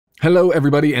Hello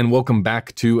everybody and welcome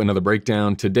back to another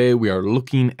breakdown. Today we are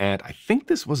looking at, I think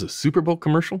this was a Super Bowl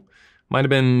commercial. Might have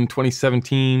been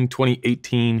 2017,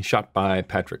 2018, shot by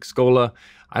Patrick Scola.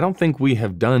 I don't think we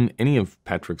have done any of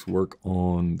Patrick's work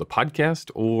on the podcast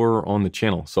or on the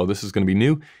channel, so this is going to be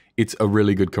new. It's a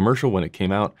really good commercial when it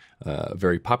came out,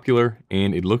 very popular,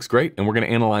 and it looks great. And we're going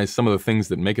to analyze some of the things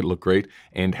that make it look great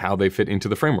and how they fit into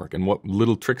the framework and what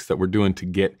little tricks that we're doing to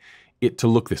get it to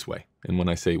look this way. And when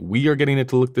I say we are getting it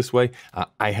to look this way,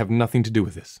 I have nothing to do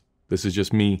with this. This is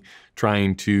just me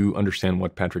trying to understand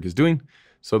what Patrick is doing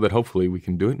so that hopefully we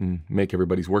can do it and make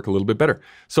everybody's work a little bit better.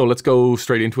 So let's go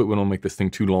straight into it. We don't make this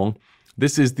thing too long.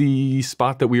 This is the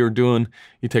spot that we are doing.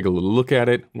 You take a little look at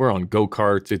it. We're on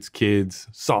go-karts, it's kids,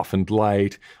 softened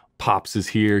light. Pops is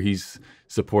here, he's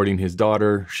supporting his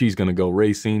daughter. She's gonna go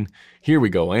racing. Here we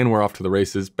go, and we're off to the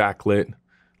races. Backlit,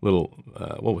 little,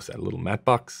 what was that, a little matte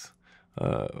box?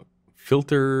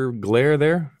 Filter glare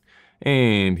there.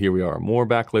 And here we are, more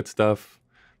backlit stuff.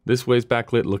 This way's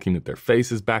backlit, looking at their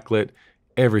face is backlit.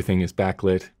 Everything is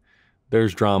backlit.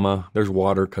 There's drama, there's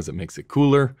water because it makes it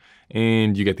cooler,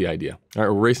 and you get the idea. All right,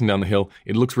 we're racing down the hill.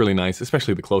 It looks really nice,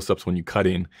 especially the close-ups when you cut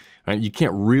in. All right, you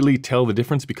can't really tell the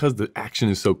difference because the action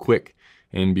is so quick.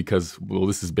 And because, well,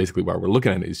 this is basically why we're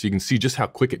looking at it, is you can see just how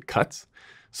quick it cuts.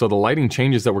 So the lighting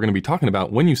changes that we're gonna be talking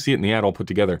about, when you see it in the ad all put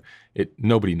together,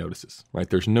 nobody notices, right?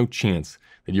 There's no chance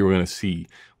that you're gonna see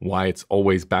why it's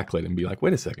always backlit and be like,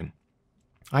 wait a second,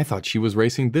 I thought she was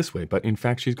racing this way, but in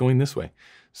fact she's going this way.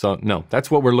 So no, that's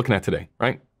what we're looking at today,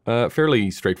 right? Fairly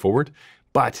straightforward,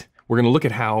 but we're gonna look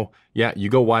at how, yeah, you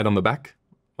go wide on the back,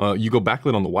 you go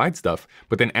backlit on the wide stuff,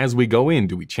 but then as we go in,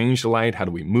 do we change the light? How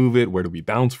do we move it? Where do we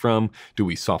bounce from? Do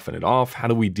we soften it off? How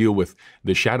do we deal with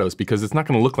the shadows? Because it's not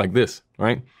gonna look like this,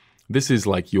 right? This is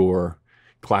like your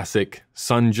classic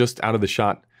sun just out of the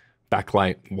shot,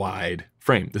 backlight, wide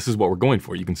frame. This is what we're going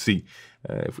for. You can see,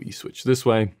 if we switch this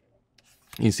way,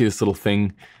 you see this little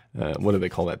thing, what do they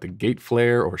call that? The gate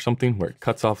flare or something, where it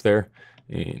cuts off there.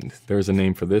 And there's a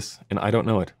name for this, and I don't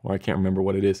know it, or I can't remember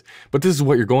what it is. But this is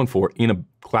what you're going for in a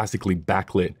classically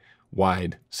backlit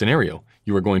wide scenario.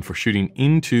 You are going for shooting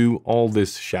into all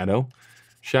this shadow.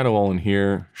 Shadow all in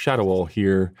here, shadow all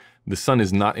here. The sun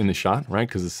is not in the shot, right?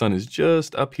 Because the sun is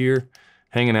just up here,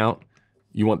 hanging out.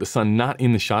 You want the sun not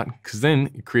in the shot, because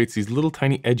then it creates these little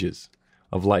tiny edges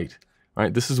of light,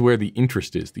 right? This is where the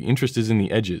interest is. The interest is in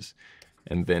the edges.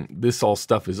 And then this all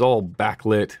stuff is all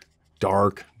backlit,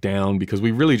 dark, down, because we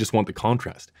really just want the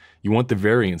contrast. You want the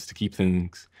variance to keep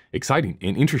things exciting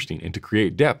and interesting and to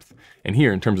create depth. And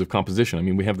here, in terms of composition, I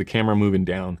mean, we have the camera moving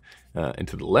down and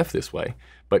to the left this way,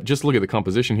 but just look at the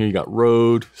composition here. You got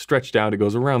road stretched out, it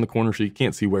goes around the corner so you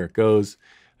can't see where it goes.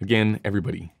 Again,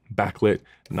 everybody backlit,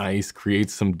 nice,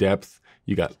 creates some depth.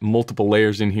 You got multiple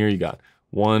layers in here. You got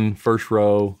one first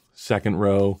row, second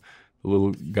row, the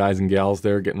little guys and gals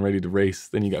there getting ready to race.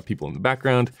 Then you got people in the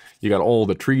background. You got all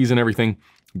the trees and everything.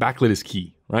 Backlit is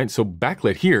key, right? So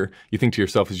backlit here, you think to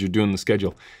yourself as you're doing the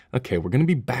schedule, okay, we're gonna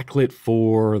be backlit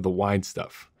for the wide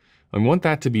stuff. I want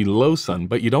that to be low sun,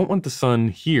 but you don't want the sun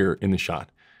here in the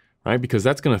shot, right? Because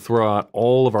that's gonna throw out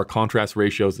all of our contrast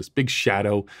ratios. This big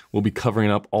shadow will be covering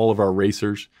up all of our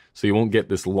racers. So you won't get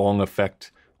this long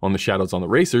effect on the shadows on the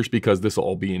racers, because this will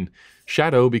all be in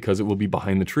shadow because it will be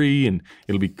behind the tree and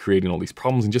it'll be creating all these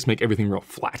problems and just make everything real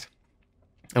flat.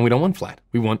 And we don't want flat.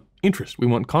 We want interest. We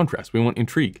want contrast. We want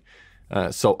intrigue.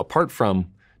 So apart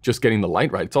from just getting the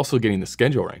light right, it's also getting the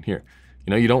schedule right here.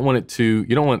 You know, you don't want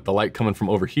the light coming from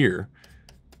over here.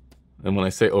 And when I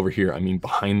say over here, I mean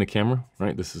behind the camera,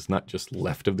 right? This is not just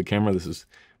left of the camera. This is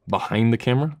behind the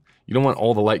camera. You don't want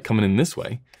all the light coming in this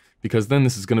way, because then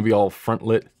this is going to be all front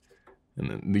lit. And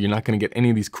then you're not going to get any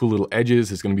of these cool little edges.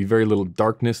 There's going to be very little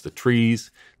darkness. The trees,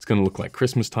 it's going to look like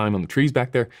Christmas time on the trees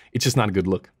back there. It's just not a good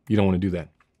look. You don't want to do that.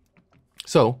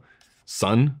 So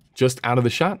sun just out of the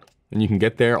shot, and you can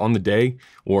get there on the day,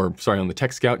 or sorry, on the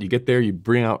Tech Scout. You get there, you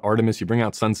bring out Artemis, you bring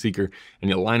out Sunseeker,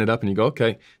 and you line it up and you go,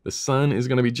 okay, the sun is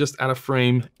going to be just out of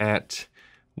frame at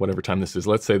whatever time this is.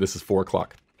 Let's say this is 4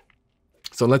 o'clock.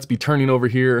 So let's be turning over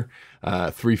here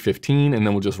 3:15, and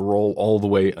then we'll just roll all the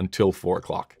way until 4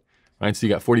 o'clock. Right, so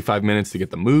you got 45 minutes to get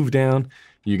the move down.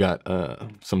 You got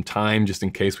some time just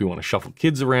in case we want to shuffle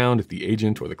kids around if the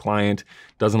agent or the client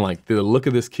doesn't like the look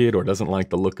of this kid or doesn't like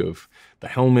the look of the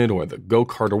helmet or the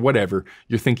go-kart or whatever.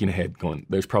 You're thinking ahead, going,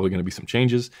 there's probably going to be some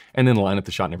changes, and then line up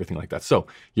the shot and everything like that. So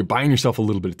you're buying yourself a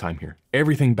little bit of time here.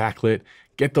 Everything backlit,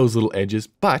 get those little edges.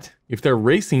 But if they're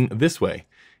racing this way,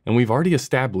 and we've already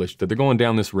established that they're going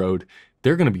down this road,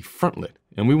 they're going to be front lit.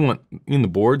 And we want, in the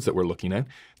boards that we're looking at,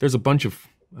 there's a bunch of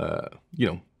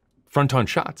front-on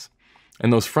shots.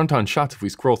 And those front-on shots, if we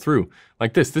scroll through,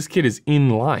 like this kid is in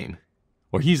line,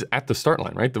 or he's at the start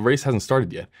line, right? The race hasn't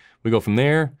started yet. We go from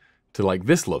there to like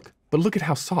this look, but look at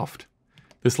how soft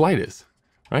this light is,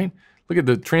 right? Look at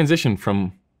the transition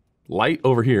from light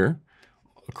over here,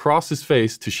 across his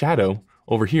face to shadow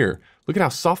over here. Look at how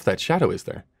soft that shadow is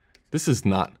there. This is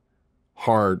not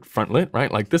hard front lit,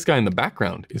 right? Like this guy in the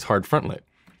background is hard front lit.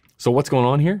 So what's going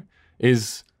on here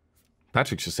is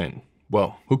Patrick's just saying,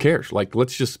 well, who cares? Like,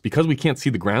 let's just, because we can't see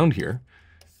the ground here,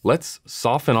 let's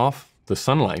soften off the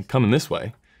sunlight coming this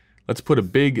way. Let's put a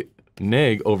big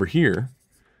neg over here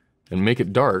and make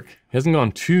it dark. It hasn't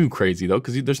gone too crazy though,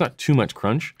 because there's not too much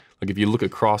crunch. Like if you look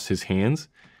across his hands,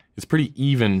 it's pretty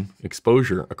even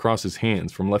exposure across his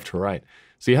hands from left to right.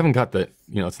 So you haven't got the,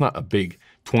 it's not a big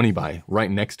 20 by right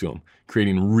next to him,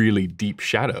 creating really deep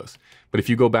shadows. But if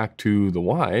you go back to the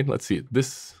wide, let's see,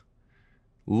 this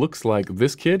looks like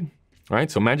this kid, right?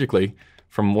 So magically,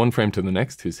 from one frame to the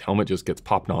next, his helmet just gets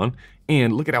popped on.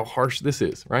 And look at how harsh this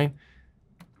is, right?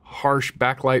 Harsh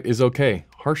backlight is okay.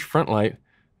 Harsh front light,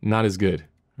 not as good,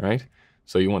 right?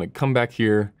 So you want to come back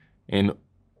here, and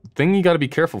thing you got to be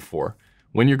careful for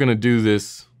when you're going to do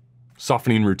this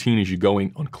softening routine as you go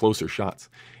in on closer shots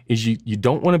is you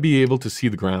don't want to be able to see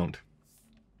the ground.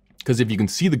 Because if you can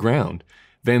see the ground,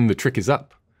 then the trick is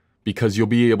up. Because you'll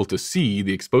be able to see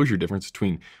the exposure difference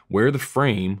between where the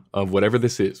frame of whatever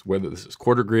this is, whether this is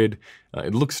quarter grid,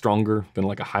 it looks stronger than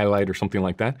like a highlight or something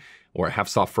like that, or a half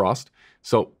soft frost.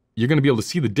 So you're going to be able to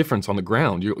see the difference on the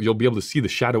ground. You'll be able to see the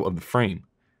shadow of the frame,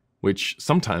 which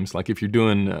sometimes, like if you're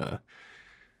doing,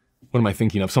 what am I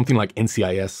thinking of? Something like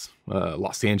NCIS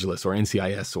Los Angeles or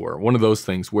NCIS or one of those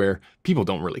things where people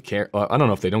don't really care. I don't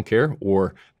know if they don't care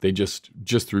or they just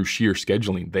through sheer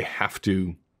scheduling, they have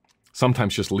to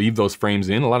sometimes just leave those frames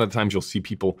in. A lot of the times you'll see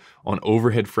people on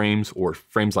overhead frames or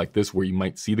frames like this where you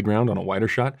might see the ground on a wider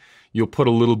shot. You'll put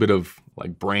a little bit of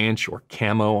like branch or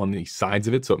camo on the sides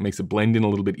of it so it makes it blend in a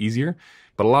little bit easier.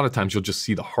 But a lot of times you'll just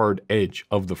see the hard edge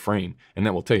of the frame and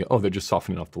that will tell you, oh, they're just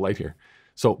softening off the light here.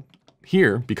 So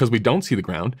here, because we don't see the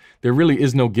ground, there really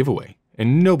is no giveaway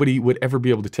and nobody would ever be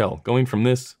able to tell. Going from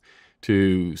this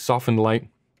to softened light,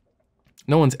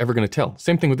 no one's ever gonna tell.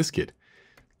 Same thing with this kid.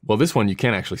 Well, this one, you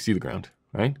can't actually see the ground,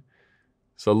 right?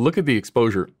 So look at the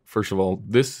exposure. First of all,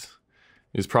 this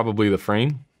is probably the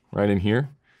frame right in here,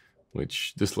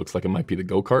 which this looks like it might be the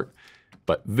go-kart,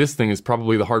 but this thing is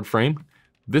probably the hard frame.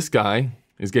 This guy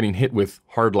is getting hit with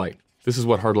hard light. This is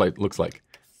what hard light looks like.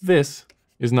 This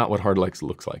is not what hard light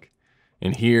looks like.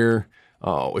 And here,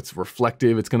 oh, it's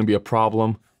reflective, it's gonna be a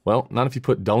problem. Well, not if you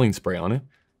put dulling spray on it.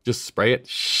 Just spray it.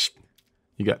 Shh.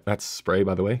 You got, that's spray,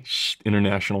 by the way. Shh.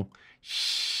 International.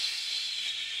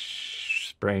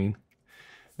 Spraying.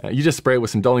 You just spray it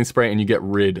with some dulling spray and you get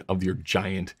rid of your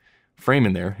giant frame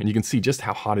in there and you can see just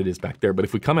how hot it is back there. But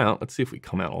if we come out, let's see if we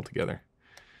come out all together.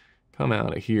 Come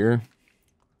out of here.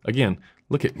 Again,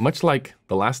 look at, much like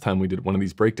the last time we did one of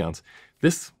these breakdowns,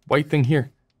 this white thing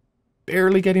here,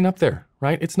 barely getting up there,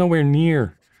 right? It's nowhere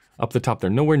near up the top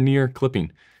there, nowhere near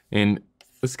clipping. And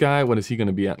this guy, what is he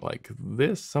gonna be at? Like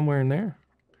this, somewhere in there,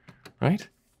 right?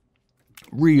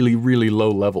 Really, really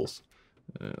low levels.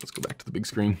 Let's go back to the big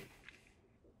screen.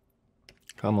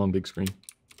 Come on, big screen.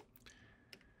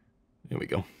 There we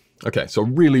go. Okay, so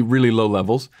really, really low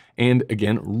levels. And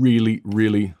again, really,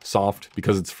 really soft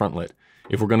because it's front lit.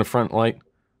 If we're gonna front light,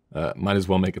 might as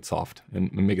well make it soft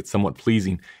and make it somewhat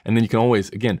pleasing. And then you can always,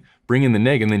 again, bring in the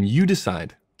neg and then you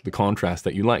decide the contrast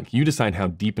that you like. You decide how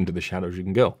deep into the shadows you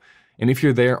can go. And if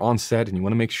you're there on set and you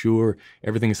want to make sure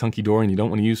everything is hunky-dory and you don't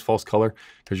want to use false color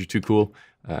because you're too cool,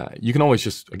 you can always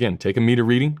just, again, take a meter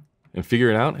reading and figure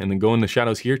it out and then go in the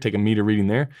shadows here, take a meter reading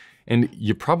there. And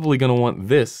you're probably going to want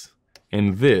this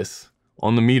and this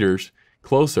on the meters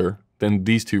closer than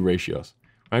these two ratios,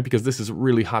 right? Because this is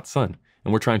really hot sun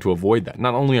and we're trying to avoid that.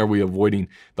 Not only are we avoiding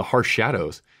the harsh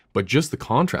shadows, but just the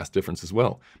contrast difference as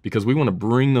well, because we want to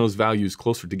bring those values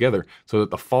closer together so that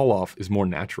the fall off is more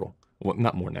natural. Well,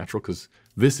 not more natural, because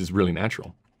this is really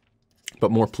natural,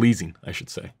 but more pleasing, I should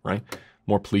say, right?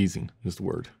 More pleasing is the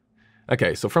word.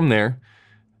 Okay, so from there,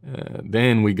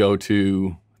 then we go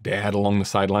to dad along the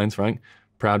sidelines, right?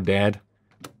 Proud dad.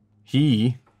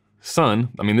 Son,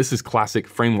 I mean, this is classic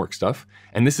framework stuff,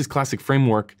 and this is classic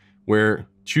framework where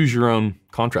choose your own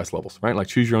contrast levels, right? Like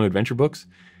choose your own adventure books.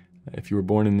 If you were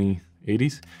born in the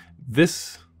 80s,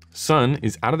 this sun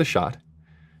is out of the shot,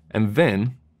 and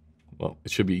then, well, it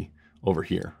should be over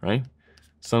here, right?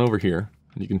 Sun over here,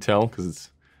 and you can tell because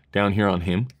it's down here on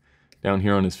him, down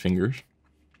here on his fingers.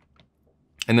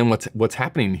 And then what's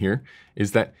happening here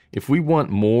is that if we want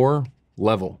more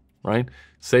level, right?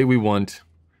 Say we want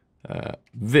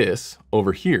this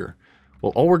over here,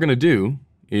 Well, all we're gonna do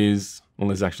is, well,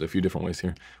 there's actually a few different ways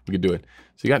here we could do it.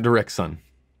 So you got direct sun,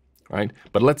 right?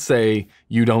 But let's say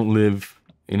you don't live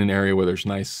in an area where there's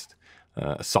nice,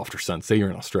 softer sun. Say you're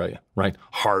in Australia, right?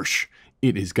 Harsh.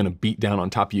 It is gonna beat down on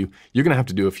top of you. You're gonna have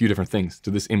to do a few different things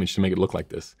to this image to make it look like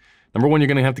this. Number one, you're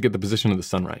gonna have to get the position of the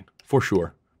sun right, for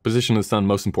sure. Position of the sun,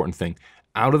 most important thing.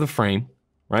 Out of the frame,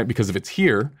 right? Because if it's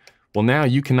here, well, now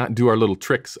you cannot do our little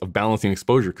tricks of balancing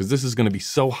exposure because this is gonna be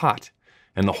so hot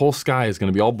and the whole sky is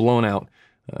gonna be all blown out.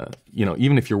 You know,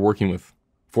 even if you're working with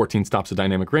 14 stops of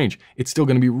dynamic range, it's still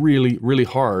gonna be really, really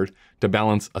hard to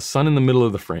balance a sun in the middle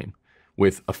of the frame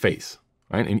with a face,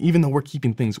 right? And even though we're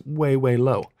keeping things way, way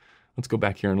low, let's go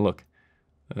back here and look.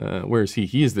 Where is he?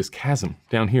 He is this chasm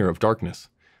down here of darkness.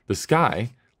 The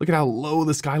sky, look at how low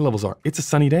the sky levels are. It's a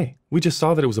sunny day. We just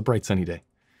saw that it was a bright sunny day.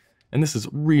 And this is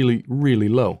really, really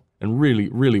low and really,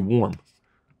 really warm.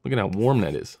 Look at how warm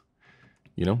that is.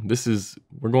 You know,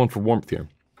 we're going for warmth here.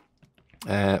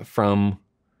 So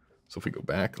if we go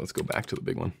back, let's go back to the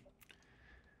big one.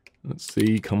 Let's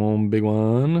see, come on, big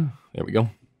one. There we go.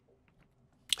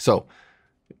 So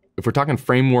if we're talking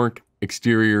framework,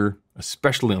 exterior,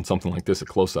 especially on something like this, a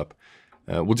close-up,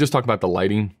 we'll just talk about the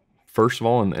lighting first of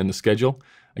all and the schedule.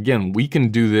 Again, we can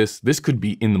do this. This could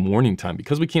be in the morning time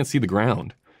because we can't see the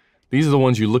ground. These are the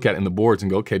ones you look at in the boards and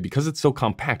go, okay, because it's so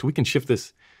compact, we can shift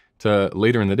this to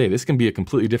later in the day. This can be a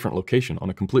completely different location on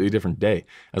a completely different day.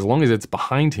 As long as it's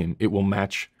behind him, it will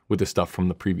match with the stuff from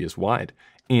the previous wide.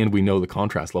 And we know the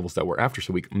contrast levels that we're after,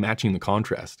 so we're matching the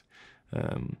contrast.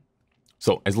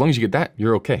 So as long as you get that,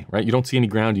 you're okay, right? You don't see any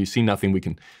ground, you see nothing. We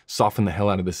can soften the hell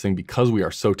out of this thing because we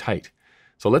are so tight.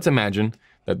 So let's imagine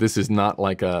that this is not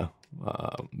like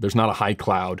there's not a high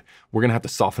cloud. We're gonna have to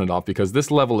soften it off because this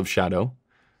level of shadow,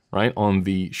 right, on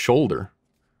the shoulder,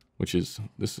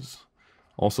 this is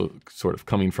also sort of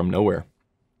coming from nowhere.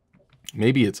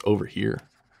 Maybe it's over here,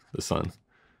 the sun,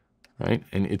 right?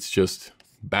 And it's just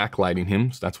backlighting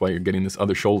him, so that's why you're getting this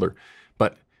other shoulder.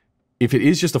 But if it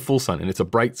is just a full sun and it's a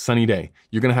bright sunny day,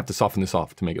 you're gonna have to soften this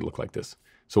off to make it look like this.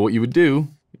 So what you would do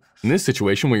in this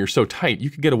situation where you're so tight, you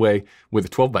could get away with a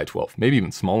 12 by 12, maybe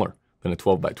even smaller than a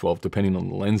 12 by 12, depending on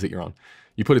the lens that you're on.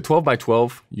 You put a 12 by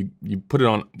 12, you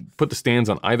put the stands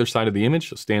on either side of the image.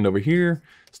 So stand over here,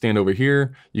 stand over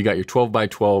here. You got your 12 by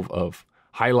 12 of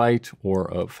highlight or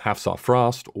of half soft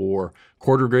frost or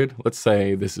quarter grid. Let's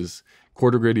say this is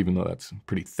quarter grid, even though that's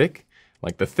pretty thick.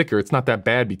 Like the thicker, it's not that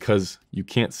bad because you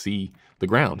can't see the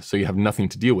ground. So you have nothing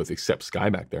to deal with except sky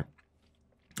back there.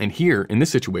 And here, in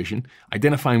this situation,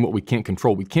 identifying what we can't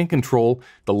control. We can't control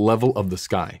the level of the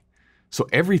sky. So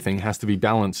everything has to be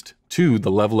balanced to the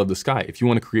level of the sky. If you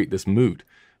want to create this mood,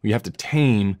 we have to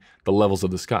tame the levels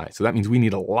of the sky. So that means we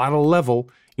need a lot of level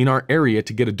in our area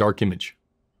to get a dark image,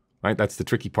 right? That's the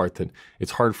tricky part, that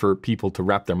it's hard for people to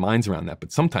wrap their minds around that.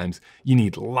 But sometimes you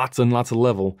need lots and lots of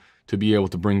level to be able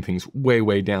to bring things way,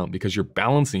 way down because you're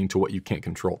balancing to what you can't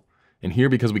control. And here,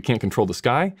 because we can't control the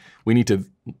sky, we need to,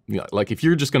 like if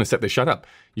you're just gonna set this shot up,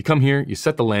 you come here, you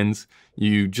set the lens,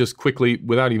 you just quickly,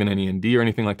 without even any ND or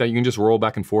anything like that, you can just roll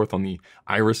back and forth on the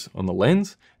iris on the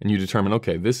lens and you determine,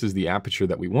 okay, this is the aperture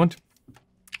that we want,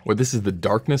 or this is the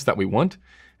darkness that we want,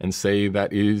 and say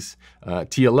that is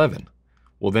T11.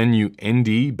 Well, then you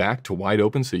ND back to wide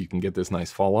open so you can get this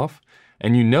nice fall off,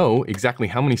 and you know exactly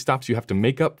how many stops you have to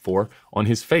make up for on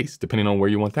his face, depending on where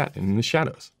you want that, and in the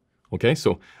shadows. Okay,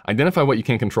 so identify what you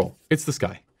can't control. It's the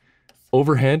sky.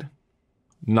 Overhead,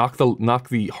 knock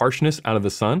the harshness out of the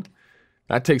sun.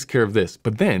 That takes care of this.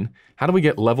 But then, how do we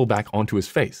get level back onto his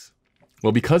face?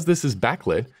 Well, because this is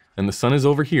backlit and the sun is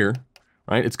over here,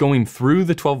 right? It's going through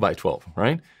the 12 by 12,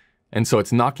 right? And so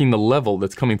it's knocking the level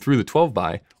that's coming through the 12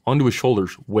 by onto his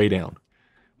shoulders way down.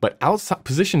 But outside,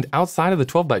 positioned outside of the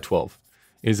 12 by 12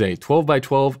 is a 12 by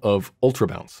 12 of ultra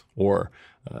bounce or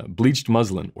bleached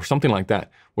muslin or something like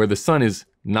that, where the sun is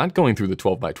not going through the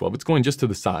 12 by 12, it's going just to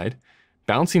the side,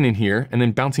 bouncing in here and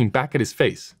then bouncing back at his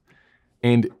face.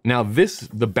 And now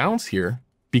the bounce here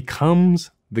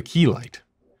becomes the key light,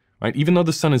 right? Even though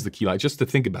the sun is the key light, just to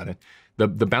think about it,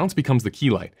 the bounce becomes the key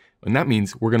light. And that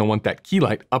means we're gonna want that key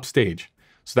light upstage.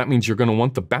 So that means you're gonna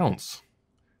want the bounce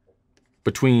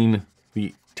between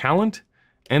the talent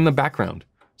and the background.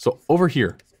 So over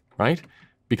here, right?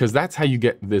 Because that's how you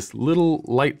get this little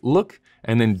light look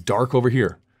and then dark over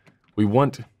here. We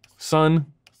want sun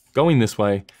going this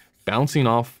way, bouncing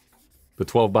off the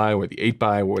 12 by or the 8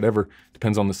 by or whatever,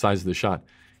 depends on the size of the shot,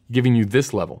 giving you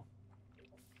this level.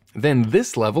 Then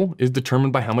this level is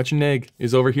determined by how much neg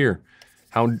is over here.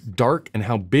 How dark and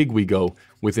how big we go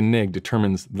with a neg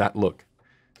determines that look.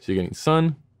 So you're getting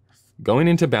sun, going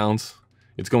into bounce,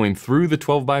 it's going through the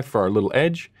 12 by for our little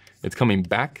edge, it's coming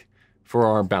back for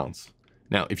our bounce.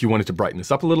 Now, if you wanted to brighten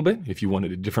this up a little bit, if you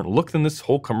wanted a different look than this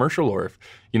whole commercial, or if,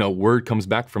 word comes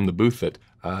back from the booth that,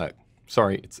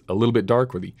 sorry, it's a little bit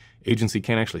dark, or the agency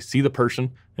can't actually see the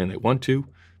person and they want to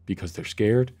because they're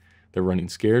scared, they're running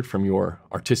scared from your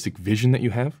artistic vision that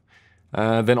you have,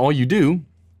 then all you do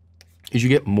is you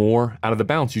get more out of the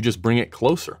bounce. You just bring it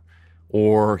closer.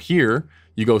 Or here,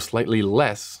 you go slightly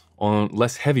less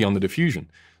heavy on the diffusion.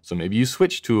 So maybe you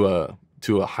switch to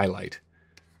a highlight,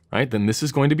 right? Then this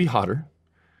is going to be hotter.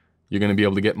 You're going to be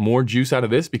able to get more juice out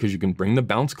of this because you can bring the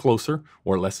bounce closer,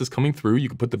 or less is coming through. You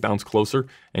can put the bounce closer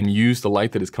and use the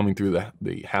light that is coming through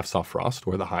the half soft frost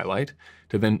or the highlight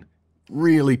to then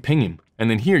really ping him. And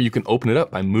then here you can open it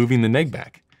up by moving the neg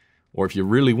back. Or if you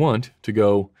really want to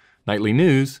go nightly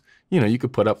news, you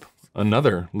could put up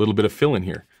another little bit of fill in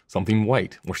here, something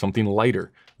white or something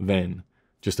lighter than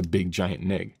just a big giant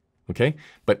neg, okay?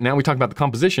 But now we talk about the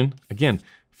composition, again,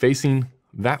 facing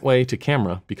that way to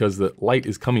camera because the light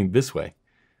is coming this way.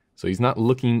 So he's not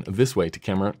looking this way to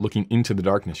camera, looking into the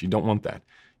darkness. You don't want that.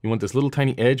 You want this little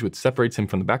tiny edge which separates him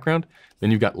from the background.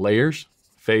 Then you've got layers,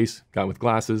 face, guy with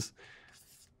glasses,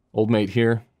 old mate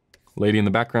here, lady in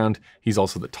the background. He's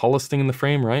also the tallest thing in the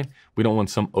frame, right? We don't want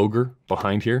some ogre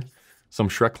behind here, some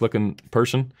Shrek-looking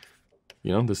person.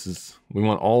 We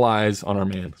want all eyes on our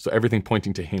man. So everything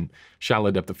pointing to him.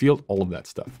 Shallow depth of field, all of that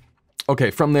stuff.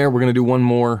 Okay, from there, we're gonna do one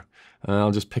more.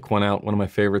 I'll just pick one out, one of my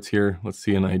favorites here. Let's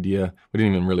see an idea. We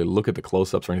didn't even really look at the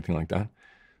close-ups or anything like that.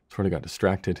 Sort of got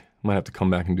distracted. Might have to come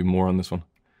back and do more on this one.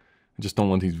 I just don't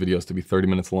want these videos to be 30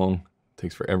 minutes long. It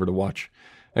takes forever to watch.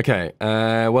 Okay,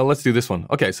 well, let's do this one.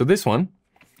 Okay, so this one,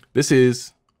 this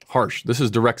is harsh. This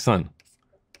is direct sun,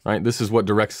 right? This is what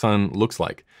direct sun looks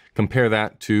like. Compare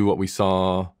that to what we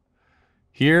saw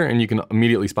here, and you can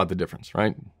immediately spot the difference,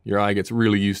 right? Your eye gets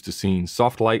really used to seeing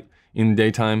soft light in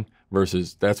daytime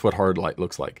versus that's what hard light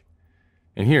looks like.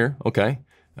 And here, okay,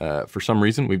 for some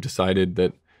reason, we've decided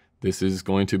that this is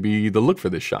going to be the look for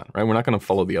this shot, right? We're not going to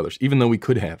follow the others, even though we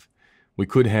could have. We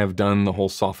could have done the whole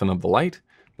soften of the light,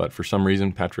 but for some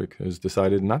reason, Patrick has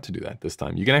decided not to do that this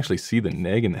time. You can actually see the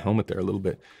neg in the helmet there a little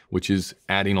bit, which is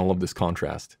adding all of this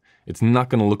contrast. It's not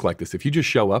going to look like this. If you just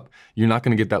show up, you're not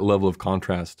going to get that level of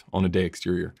contrast on a day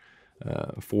exterior.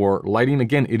 For lighting,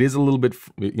 again, it is a little bit,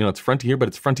 it's fronty here, but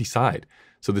it's fronty side.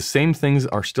 So the same things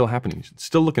are still happening. It's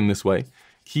still looking this way.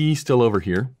 He's still over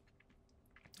here.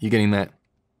 You're getting that.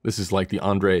 This is like the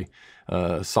Andre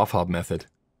soft hob method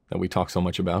that we talk so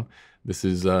much about. This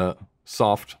is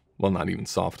soft, well, not even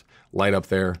soft. Light up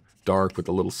there, dark with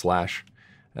a little slash.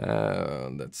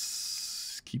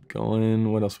 Let's keep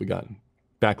going. What else we got?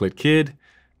 Backlit kid.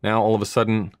 Now all of a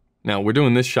sudden, now we're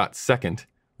doing this shot second,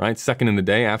 right? Second in the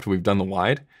day after we've done the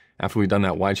wide. After we've done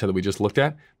that wide shot that we just looked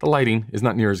at, the lighting is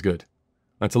not near as good.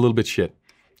 That's a little bit shit.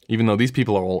 Even though these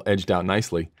people are all edged out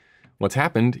nicely. What's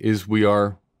happened is we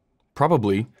are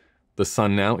probably, the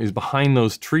sun now is behind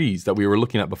those trees that we were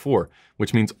looking at before,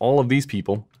 which means all of these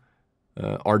people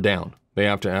are down. They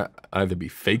have to either be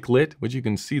fake lit, which you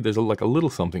can see there's like a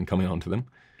little something coming onto them,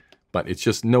 but it's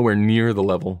just nowhere near the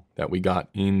level that we got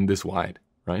in this wide,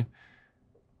 right?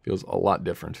 Feels a lot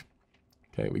different.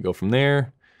 Okay, we go from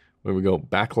there, where we go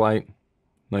backlight,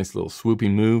 nice little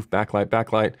swooping move, backlight,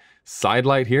 backlight, side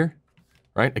light here,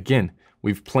 right? Again,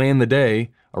 we've planned the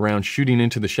day around shooting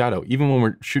into the shadow, even when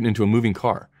we're shooting into a moving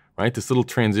car, right? This little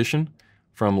transition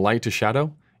from light to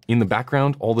shadow, in the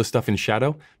background, all this stuff in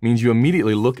shadow, means you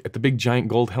immediately look at the big giant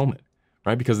gold helmet,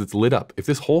 right? Because it's lit up. If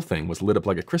this whole thing was lit up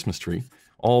like a Christmas tree,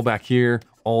 all back here,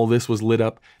 all this was lit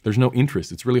up, there's no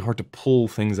interest. It's really hard to pull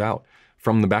things out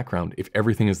from the background if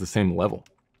everything is the same level.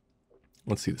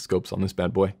 Let's see the scopes on this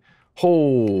bad boy.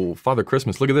 Oh, Father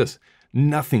Christmas, look at this.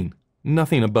 Nothing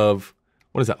above,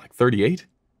 what is that, like 38?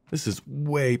 This is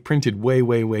printed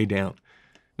way down.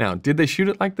 Now, did they shoot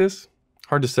it like this?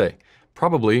 Hard to say.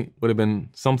 Probably would have been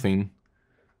something,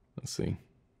 let's see,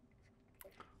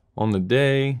 on the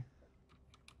day.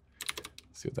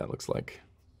 Let's see what that looks like.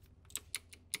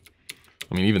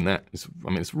 I mean, even that is,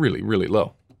 it's really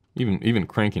low. Even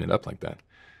cranking it up like that.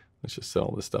 Let's just set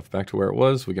all this stuff back to where it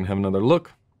was. We can have another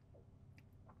look.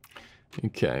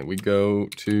 Okay, we go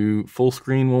to full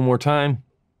screen one more time.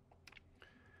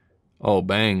 Oh,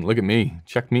 bang, look at me.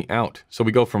 Check me out. So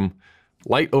we go from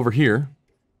light over here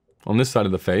on this side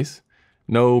of the face,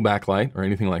 no backlight or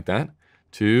anything like that,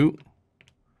 to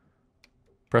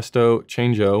presto,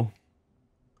 changeo,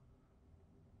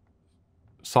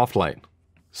 soft light,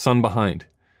 sun behind,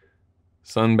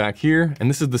 sun back here. And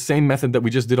this is the same method that we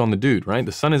just did on the dude, right?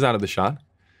 The sun is out of the shot.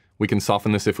 We can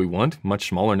soften this if we want, much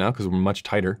smaller now because we're much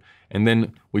tighter. And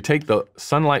then we take the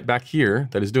sunlight back here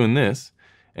that is doing this,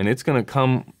 and it's gonna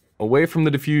come away from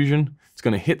the diffusion, it's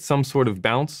gonna hit some sort of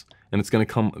bounce and it's gonna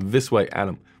come this way at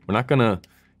them. We're not gonna,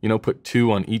 you know, put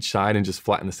 2 on each side and just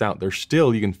flatten this out. There's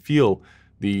still, you can feel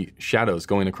the shadows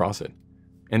going across it.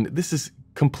 And this is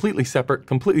completely separate,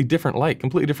 completely different light,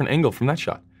 completely different angle from that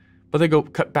shot. But they go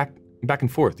cut back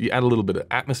and forth. You add a little bit of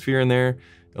atmosphere in there,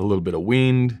 a little bit of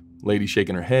wind, lady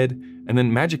shaking her head, and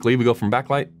then magically we go from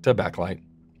backlight to backlight.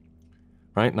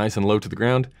 Right, nice and low to the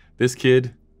ground. This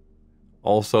kid,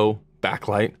 also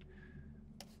backlight.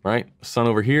 Right, sun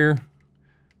over here,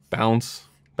 bounce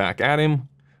back at him,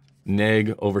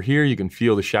 neg over here. You can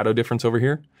feel the shadow difference over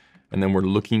here. And then we're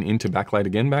looking into backlight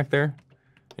again back there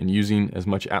and using as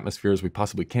much atmosphere as we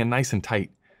possibly can. Nice and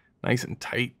tight, nice and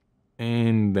tight.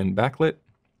 And then backlit,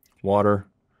 water,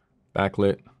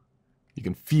 backlit. You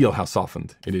can feel how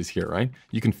softened it is here, right?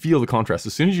 You can feel the contrast.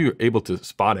 As soon as you're able to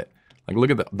spot it, like look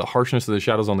at the harshness of the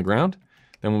shadows on the ground.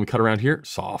 Then when we cut around here,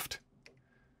 soft,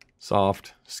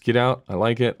 soft, skid out, I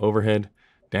like it, overhead,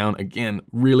 down, again,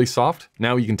 really soft.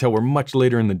 Now you can tell we're much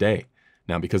later in the day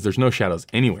now because there's no shadows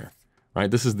anywhere, right?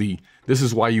 This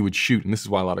is why you would shoot, and this is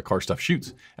why a lot of car stuff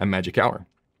shoots at magic hour,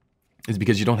 is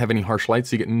because you don't have any harsh lights,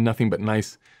 so you get nothing but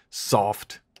nice,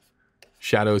 soft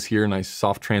shadows here, nice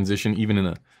soft transition, even in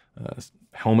a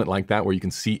helmet like that where you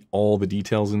can see all the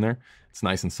details in there. It's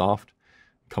nice and soft.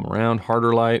 Come around,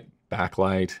 harder light,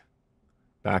 backlight,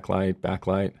 backlight,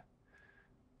 backlight,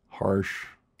 harsh.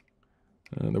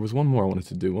 There was one more I wanted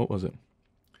to do. What was it?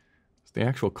 It's the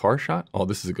actual car shot. Oh,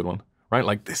 this is a good one, right?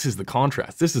 Like this is the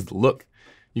contrast. This is the look.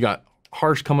 You got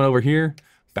harsh coming over here,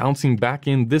 bouncing back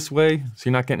in this way, so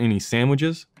you're not getting any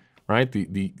sandwiches, right?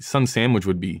 The sun sandwich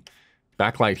would be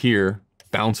backlight here,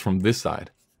 bounce from this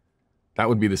side. That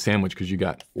would be the sandwich because you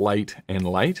got light and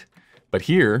light. But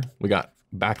here we got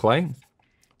backlight,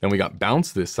 then we got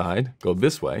bounce this side, go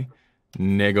this way,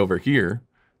 neg over here.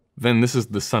 Then this is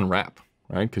the sun wrap,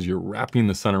 right? Because you're wrapping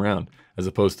the sun around as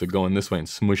opposed to going this way and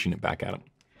smushing it back at him.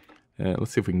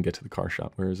 Let's see if we can get to the car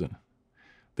shot. Where is it?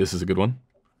 This is a good one,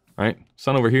 right?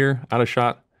 Sun over here, out of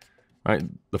shot, right?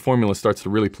 The formula starts to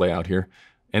really play out here.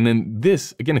 And then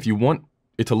this, again, if you want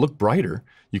it to look brighter,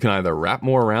 you can either wrap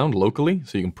more around locally,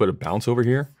 so you can put a bounce over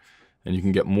here, and you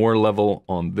can get more level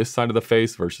on this side of the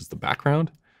face versus the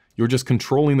background. You're just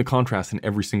controlling the contrast in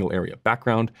every single area.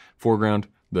 Background, foreground,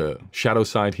 the shadow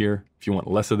side here. If you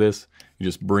want less of this, you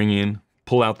just bring in,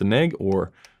 pull out the neg,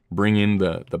 or bring in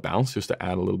the bounce just to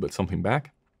add a little bit something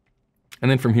back. And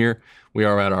then from here, we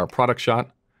are at our product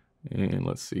shot. And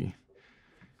let's see,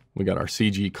 we got our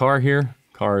CG car here.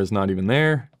 Car is not even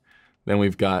there. Then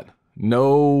we've got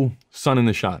no sun in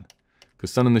the shot,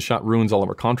 because sun in the shot ruins all of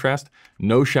our contrast.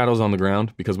 No shadows on the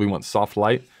ground because we want soft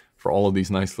light for all of these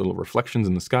nice little reflections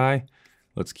in the sky.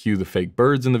 Let's cue the fake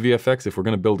birds in the VFX. If we're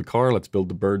gonna build a car, let's build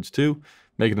the birds too.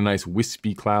 Make it a nice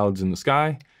wispy clouds in the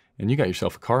sky, and you got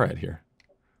yourself a car ad here.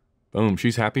 Boom,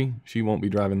 she's happy. She won't be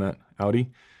driving that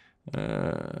Audi.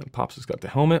 Pops has got the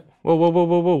helmet. Whoa, whoa, whoa,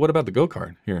 whoa, whoa. What about the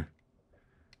go-kart here?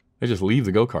 They just leave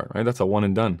the go-kart, right? That's a one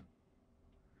and done.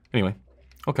 Anyway,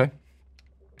 okay.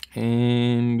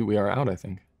 And we are out, I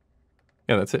think.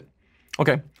 Yeah, that's it.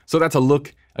 Okay, so that's a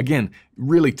look. Again,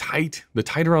 really tight. The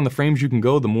tighter on the frames you can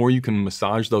go, the more you can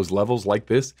massage those levels like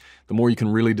this, the more you can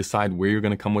really decide where you're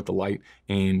gonna come with the light.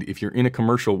 And if you're in a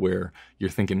commercial where you're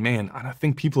thinking, man, I don't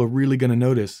think people are really gonna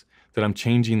notice that I'm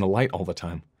changing the light all the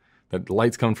time, that the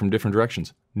light's coming from different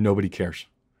directions, nobody cares.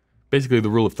 Basically, the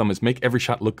rule of thumb is make every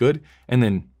shot look good and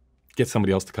then get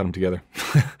somebody else to cut them together.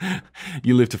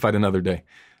 You live to fight another day.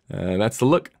 That's the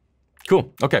look.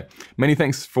 Cool, okay. Many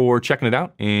thanks for checking it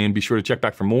out, and be sure to check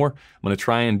back for more. I'm gonna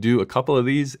try and do a couple of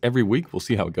these every week. We'll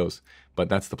see how it goes, but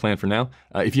that's the plan for now.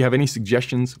 If you have any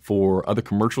suggestions for other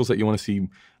commercials that you wanna see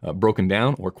broken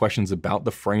down, or questions about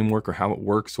the framework or how it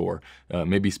works, or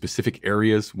maybe specific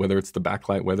areas, whether it's the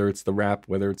backlight, whether it's the wrap,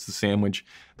 whether it's the sandwich,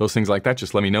 those things like that,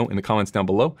 just let me know in the comments down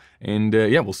below. And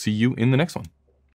yeah, we'll see you in the next one.